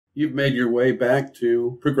You've made your way back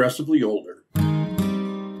to Progressively Older.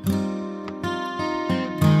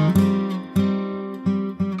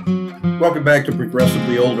 Welcome back to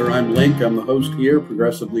Progressively Older. I'm Link. I'm the host here.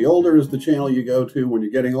 Progressively Older is the channel you go to when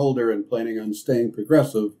you're getting older and planning on staying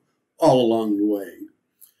progressive all along the way.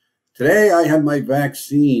 Today I had my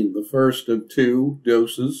vaccine, the first of 2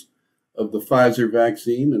 doses of the Pfizer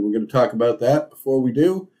vaccine, and we're going to talk about that. Before we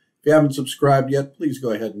do, if you haven't subscribed yet, please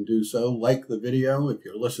go ahead and do so. Like the video. If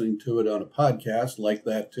you're listening to it on a podcast, like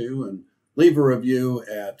that too, and leave a review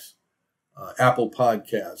at Apple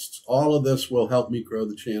Podcasts. All of this will help me grow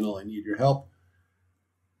the channel. I need your help.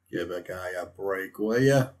 Give a guy a break, will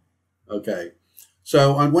ya? Okay.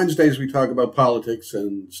 So on Wednesdays, we talk about politics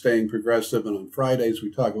and staying progressive, and on Fridays,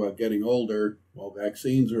 we talk about getting older. Well,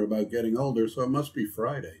 vaccines are about getting older, so it must be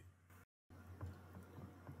Friday.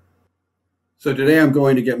 So today I'm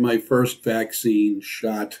going to get my first vaccine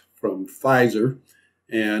shot from Pfizer,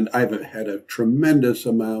 and I've had a tremendous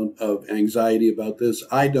amount of anxiety about this.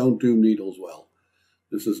 I don't do needles well.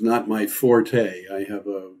 This is not my forte. I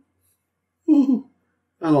don't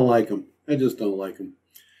like them. I just don't like them.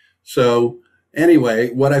 So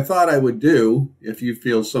anyway, what I thought I would do, if you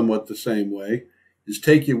feel somewhat the same way, is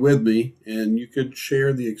take you with me, and you could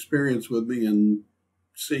share the experience with me and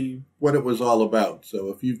see what it was all about. So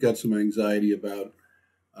if you've got some anxiety about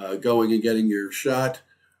going and getting your shot,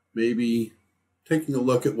 maybe taking a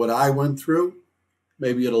look at what I went through,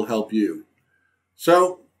 maybe it'll help you.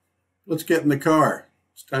 So let's get in the car.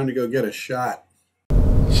 It's time to go get a shot.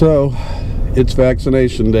 So it's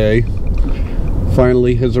vaccination day.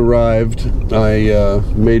 Finally has arrived. I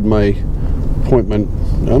made my appointment,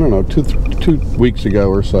 I don't know, two weeks ago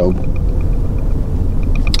or so.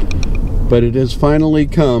 But it has finally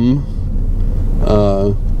come.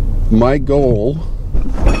 My goal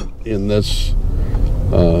in this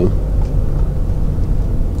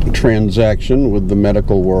transaction with the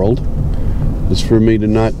medical world is for me to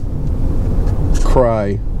not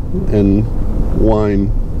cry and whine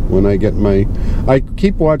when I get my... I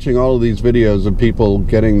keep watching all of these videos of people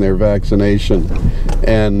getting their vaccination,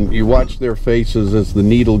 and you watch their faces as the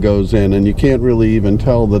needle goes in, and you can't really even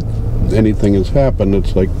tell that anything has happened.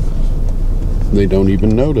 It's like they don't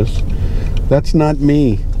even notice. That's not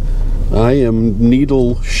me. I am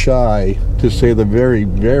needle shy, to say the very,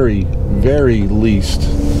 very, very least.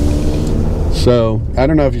 So, I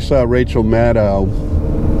don't know if you saw Rachel Maddow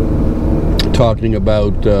talking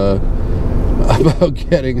about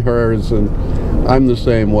getting hers, and I'm the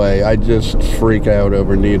same way. I just freak out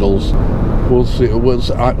over needles. We'll see.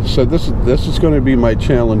 So this is going to be my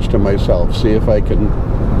challenge to myself. See if I can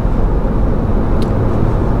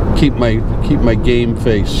keep my game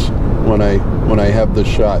face when I have the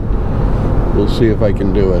shot. We'll see if I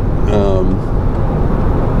can do it.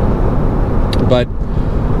 But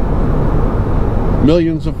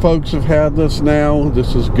millions of folks have had this now.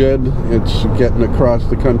 This is good. It's getting across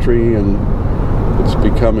the country, and it's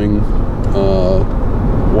becoming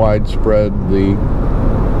widespread.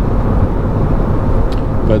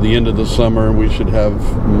 By the end of the summer, we should have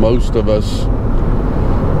most of us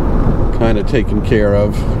kind of taken care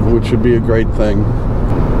of, which would be a great thing.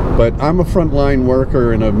 But I'm a frontline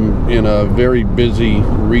worker in a very busy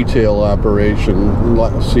retail operation.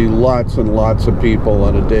 See lots and lots of people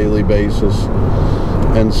on a daily basis,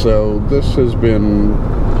 and so this has been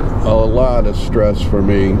a lot of stress for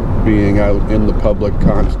me, being out in the public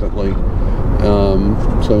constantly.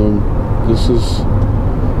 So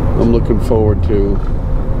I'm looking forward to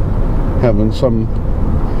having some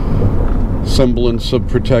semblance of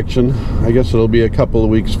protection. I guess it'll be a couple of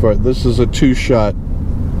weeks for it. This is a 2-shot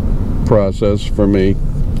process for me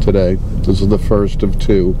today. This is the first of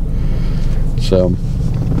 2. So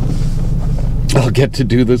I'll get to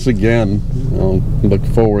do this again. I'll look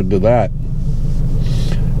forward to that.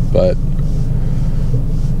 But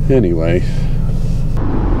anyway,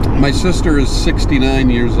 my sister is 69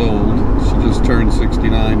 years old. She just turned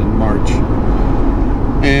 69 in March,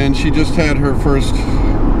 and she just had her first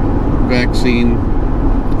vaccine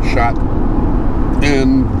shot,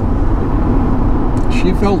 and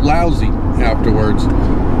she felt lousy afterwards.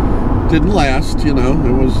 Didn't last, you know.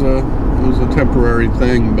 It was a temporary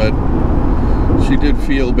thing, but she did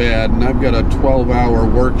feel bad. And I've got a 12-hour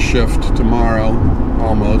work shift tomorrow,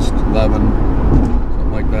 almost 11,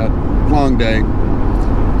 something like that. Long day,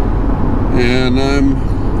 and I'm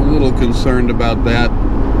a little concerned about that.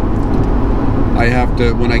 I have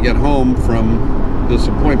to, when I get home from this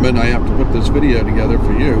appointment, I have to put this video together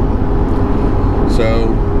for you.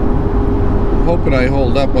 So hoping I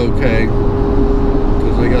hold up okay,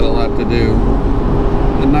 because I got a lot to do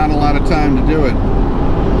and not a lot of time to do it.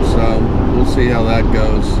 so we'll see how that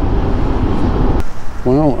goes.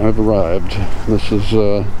 Well, I've arrived. This is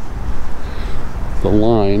the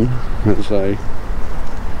line as I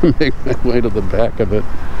make my way to the back of it.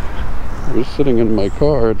 I was sitting in my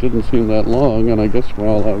car, it didn't seem that long, and I guess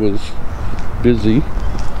while I was busy,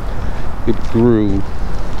 it grew.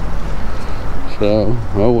 So,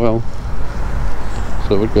 oh well.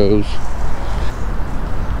 So it goes.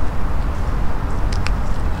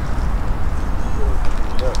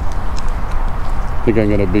 I think I'm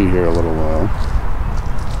going to be here a little while.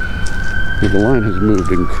 The line has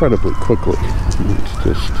moved incredibly quickly. It's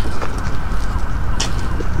just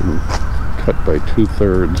cut by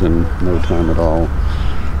 2/3 in no time at all.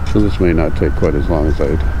 So this may not take quite as long as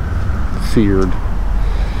I'd feared.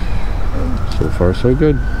 So far, so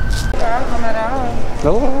good.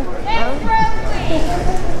 Hello.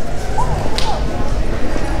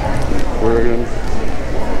 We're going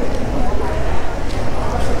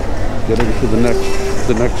getting to the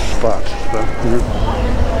next spot. I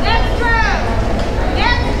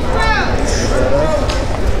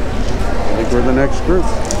think we're the next group.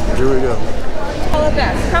 Here we go. All of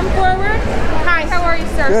us. Come forward. Hi, how are you,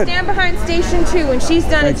 sir? Good. Stand behind station 2. When she's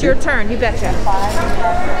done, it's your turn. You betcha.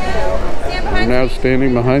 Stand behind. We're now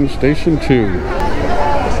standing behind station 2.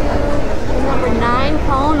 Number 9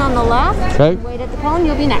 cone on the left. Okay. Wait at the cone,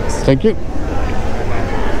 you'll be next. Thank you.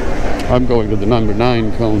 I'm going to the number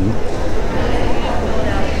 9 cone.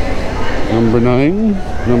 Number 9.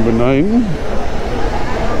 Number 9.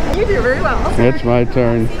 You do very well. It's my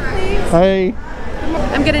turn. Hey.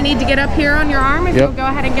 I'm going to need to get up here on your arm if you'll go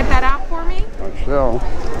ahead and get that out for me. I shall.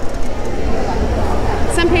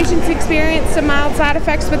 Some patients experience some mild side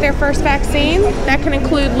effects with their first vaccine. That can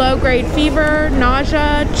include low-grade fever,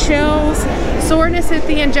 nausea, chills, soreness at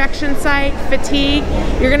the injection site, fatigue.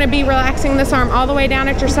 You're going to be relaxing this arm all the way down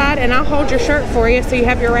at your side, and I'll hold your shirt for you so you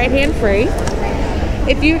have your right hand free.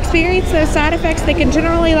 If you experience those side effects, they can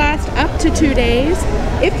generally last up to 2 days.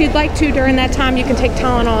 If you'd like to, during that time, you can take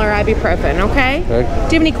Tylenol or ibuprofen, okay? Do you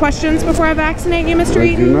have any questions before I vaccinate you, Mr.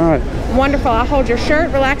 Eaton? I do not. Wonderful. I'll hold your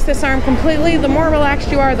shirt, relax this arm completely. The more relaxed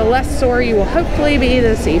you are, the less sore you will hopefully be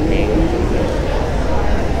this evening.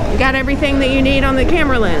 You got everything that you need on the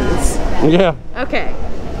camera lens? Yeah. Okay.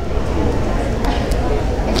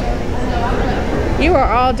 You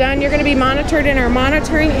are all done. You're going to be monitored in our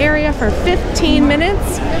monitoring area for 15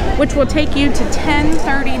 minutes, which will take you to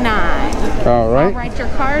 10:39. All right. I'll write your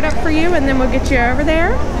card up for you, and then we'll get you over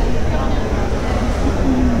there.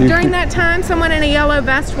 During that time, someone in a yellow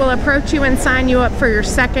vest will approach you and sign you up for your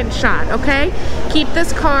second shot, okay? Keep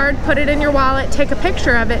this card, put it in your wallet, take a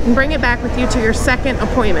picture of it, and bring it back with you to your second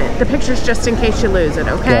appointment. The picture's just in case you lose it,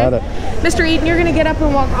 okay? Got it. Mr. Eaton, you're gonna get up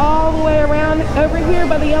and walk all the way around over here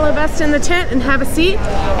by the yellow vest in the tent and have a seat,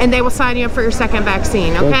 and they will sign you up for your second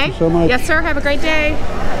vaccine, okay? Thank you so much. Yes, sir. Have a great day.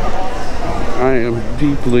 I am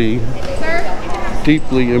deeply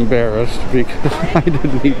embarrassed because I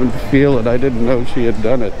didn't even feel it. I didn't know she had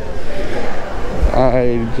done it.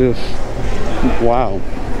 I just, wow.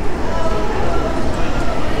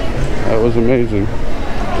 That was amazing.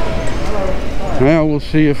 Now we'll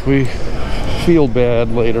see if we feel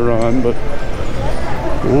bad later on, but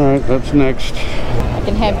all right, that's next. I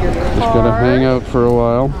can have your card. Just gotta hang out for a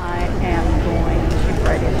while. I am going to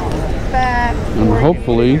write it on the back. And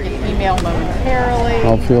hopefully email momentarily.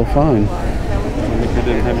 I'll feel fine.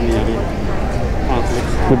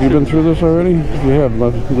 Have you been through this already? If you have,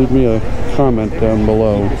 leave me a comment down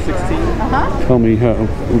below. Tell me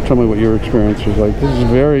what your experience was like. This is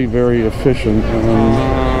very, very efficient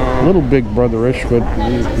and a little big brotherish, but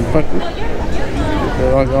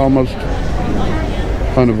almost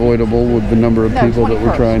unavoidable with the number of people that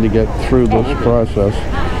we're trying to get through this process.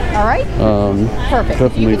 All right. Perfect.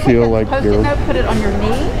 Definitely feel like you're put it on your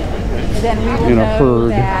knee. Then we will in a know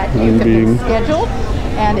herd that and you have being been scheduled.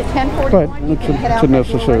 And at 10:41, but it's a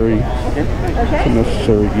necessary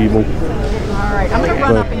evil. All right. I'm going to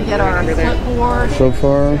run up and get our clipboard. So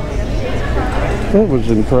far, that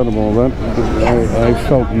was incredible. That I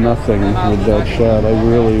felt nothing with that shot.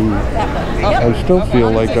 I still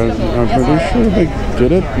feel like I'm pretty sure they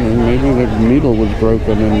did it. And maybe the needle was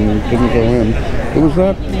broken and didn't go in. It was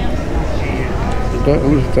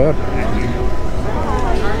that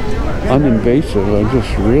uninvasive. I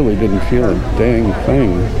just really didn't feel a dang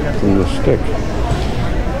thing from the stick.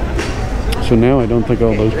 So now I don't think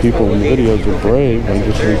all those people in the videos are brave. I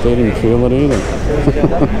just think they didn't feel it either.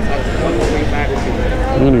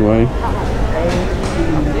 Anyway.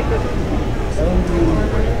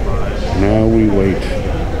 Now we wait.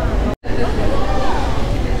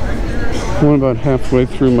 I'm about halfway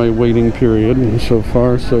through my waiting period, and so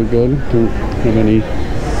far so good. Don't have any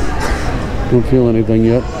Don't feel anything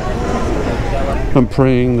yet. I'm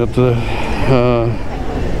praying that the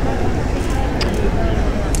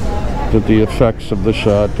effects of the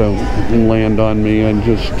shot don't land on me.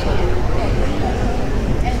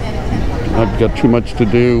 I've got too much to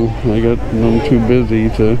do. I'm too busy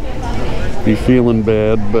to be feeling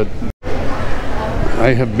bad, but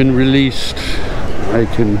I have been released. I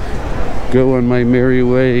can go on my merry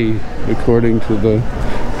way according to the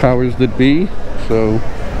powers that be. So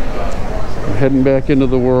I'm heading back into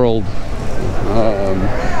the world.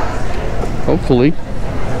 Hopefully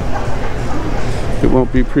it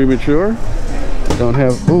won't be premature. Don't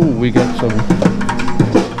have, oh, we got some,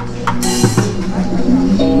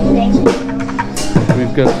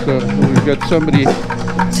 we've got somebody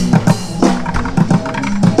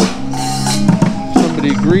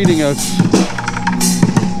greeting us.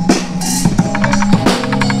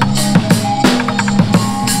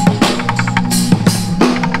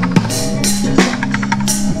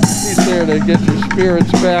 He's there to get your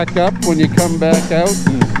spirits back up when you come back out,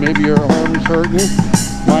 and maybe your arm's hurting.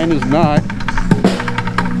 Mine is not.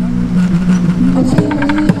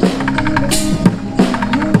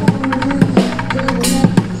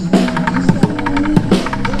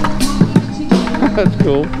 That's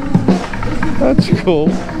cool. That's cool.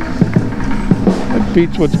 That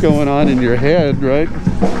beats what's going on in your head, right?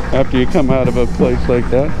 After you come out of a place like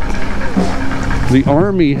that. The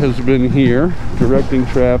Army has been here directing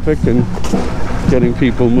traffic and getting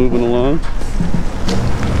people moving along.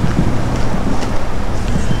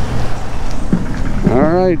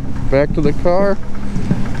 All right, back to the car,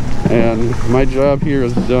 and my job here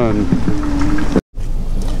is done.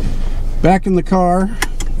 Back in the car,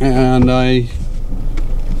 and I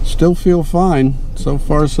still feel fine. So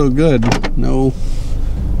far so good. No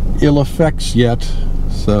ill effects yet,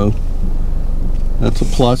 so that's a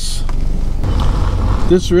plus.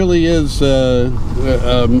 This really is you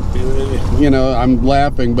know, I'm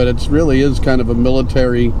laughing, but it really is kind of a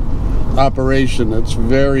military operation. It's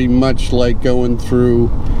very much like going through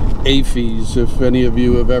AFES, if any of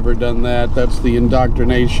you have ever done that. That's the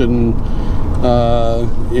indoctrination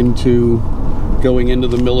into going into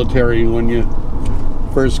the military when you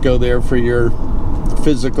first go there for your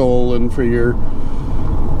physical and for your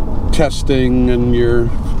testing and your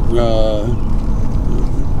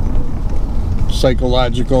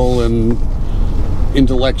psychological and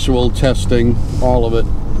intellectual testing, all of it.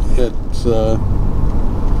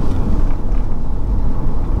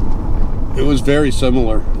 It was very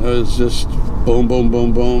similar. It was just boom, boom,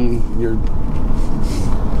 boom, boom. There's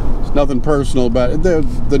nothing personal about it.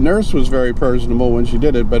 The nurse was very personable when she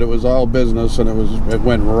did it, but it was all business, and it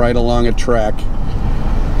went right along a track.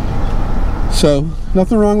 So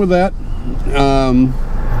nothing wrong with that.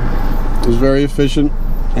 It was very efficient,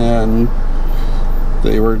 and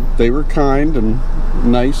they were kind and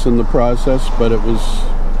nice in the process, but it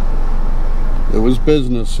was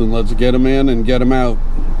business, and let's get them in and get them out.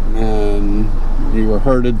 And you were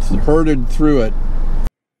herded through it.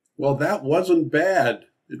 Well, that wasn't bad.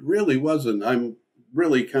 It really wasn't. I'm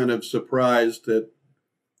really kind of surprised at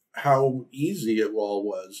how easy it all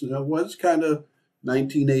was. You know, it was kind of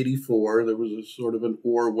 1984. There was a sort of an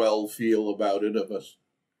Orwell feel about it, of us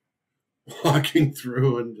walking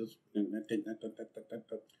through and just...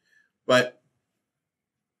 But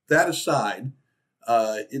that aside,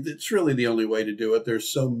 it's really the only way to do it. There's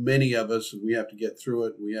so many of us, and we have to get through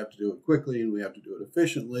it, and we have to do it quickly, and we have to do it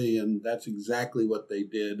efficiently, and that's exactly what they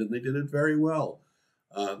did, and they did it very well.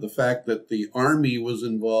 The fact that the Army was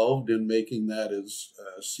involved in making that as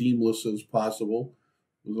seamless as possible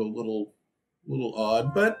was a little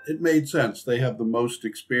odd, but it made sense. They have the most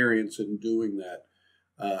experience in doing that.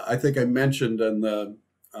 I think I mentioned in the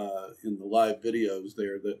live videos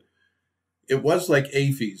there that it was like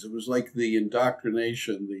AFES. It was like the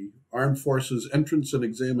indoctrination, the Armed Forces Entrance and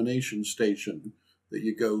Examination Station that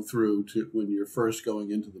you go through to when you're first going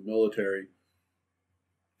into the military.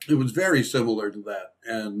 It was very similar to that,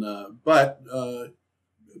 and but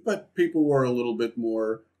people were a little bit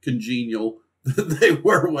more congenial than they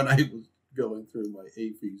were when I was going through my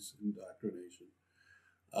AFES indoctrination.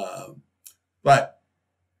 But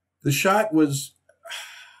the shot was,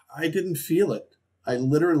 I didn't feel it. I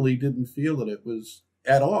literally didn't feel it. It was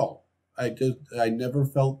at all. I never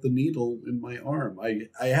felt the needle in my arm. I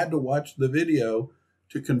had to watch the video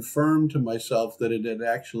to confirm to myself that it had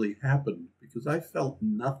actually happened, because I felt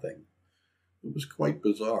nothing. It was quite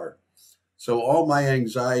bizarre. So all my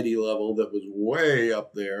anxiety level that was way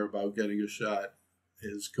up there about getting a shot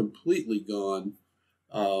is completely gone.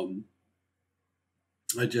 I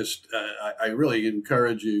really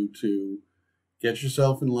encourage you to get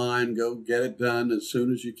yourself in line, go get it done as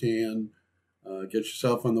soon as you can. Get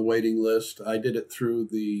yourself on the waiting list. I did it through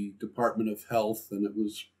the Department of Health, and it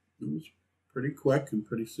was pretty quick and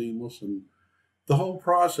pretty seamless, and the whole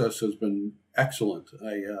process has been excellent.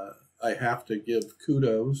 I have to give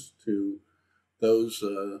kudos to those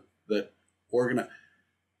that organize.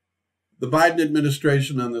 The Biden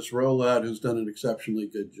administration on this rollout has done an exceptionally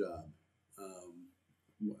good job.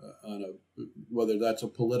 Whether that's a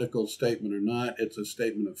political statement or not, it's a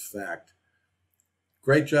statement of fact.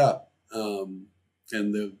 Great job.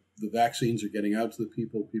 And the vaccines are getting out to the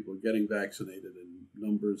people. People are getting vaccinated in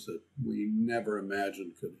numbers that we never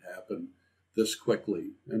imagined could happen this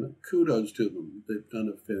quickly. And kudos to them. They've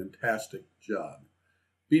done a fantastic job.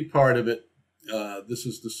 Be part of it. This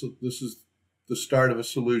is the start of a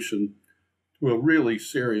solution to a really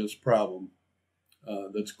serious problem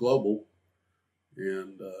that's global.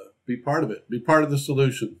 And be part of it. Be part of the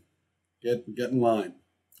solution. Get in line.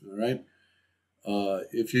 All right.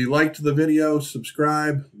 If you liked the video,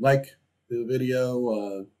 subscribe, like the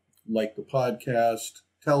video, like the podcast,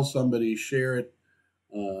 tell somebody, share it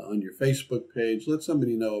on your Facebook page. Let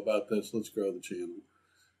somebody know about this. Let's grow the channel.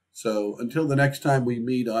 So until the next time we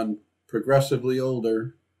meet on Progressively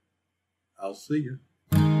Older, I'll see you.